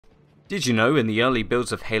Did you know in the early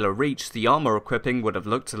builds of Halo Reach, the armor equipping would have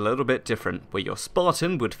looked a little bit different, where your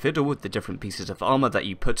Spartan would fiddle with the different pieces of armor that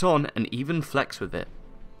you put on and even flex with it.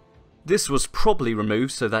 This was probably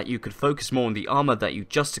removed so that you could focus more on the armor that you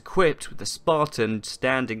just equipped, with the Spartan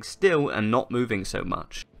standing still and not moving so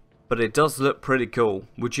much. But it does look pretty cool.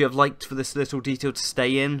 Would you have liked for this little detail to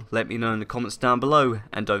stay in? Let me know in the comments down below,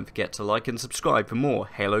 and don't forget to like and subscribe for more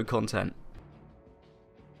Halo content.